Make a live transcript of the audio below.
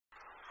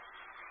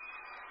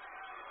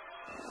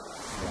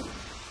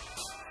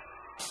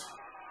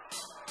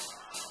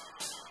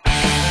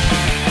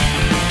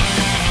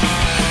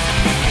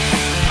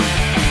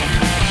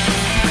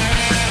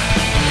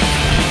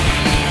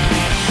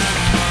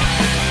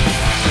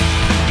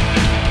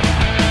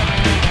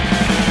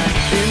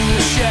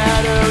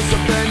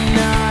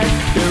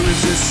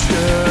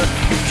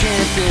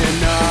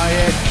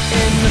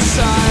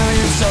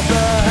silence of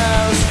the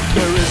house,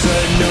 there is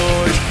a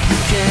noise. You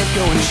can't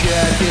go and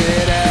check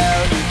it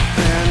out.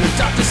 And the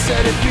doctor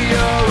said it'd be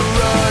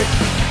alright,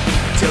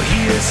 till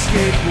he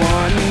escaped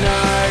one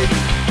night.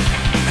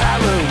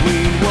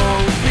 Halloween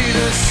won't be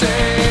the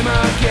same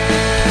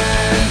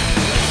again.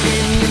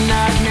 In your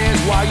nightmares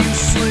while you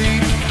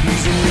sleep,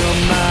 he's in your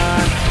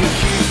mind, he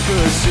keeps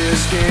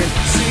persisting.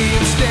 See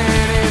him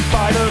standing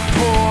by the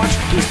porch,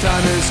 his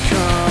time has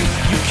come,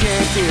 you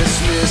can't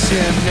dismiss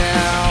him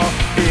now.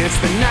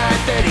 It's the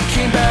night that he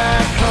came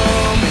back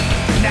home,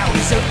 now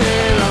he's out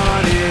there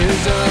on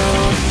his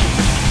own.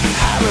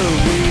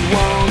 Halloween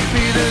won't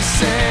be the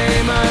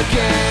same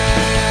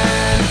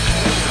again.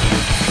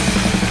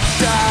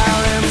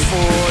 Dial him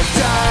whoa,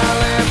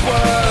 dial him for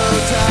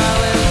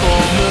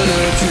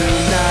murder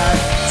tonight.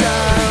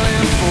 Dial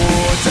him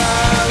whoa,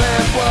 dial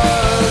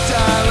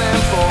him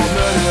for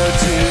murder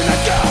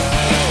tonight. Go!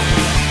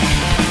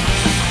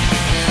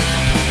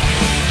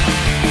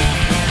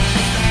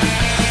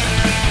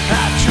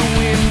 Out your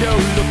window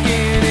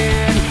looking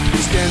in,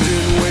 he stands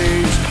and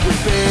waits with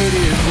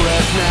bated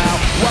breath now.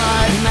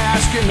 White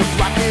mask in the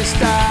blackest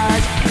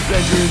eyes,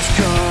 vengeance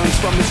comes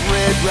from his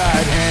red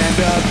right hand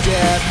of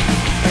death.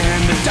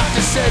 And the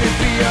doctor said it'd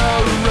be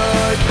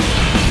alright,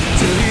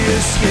 till he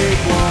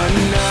escaped one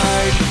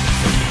night.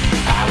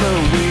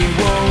 Halloween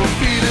won't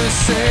be the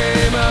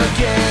same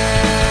again.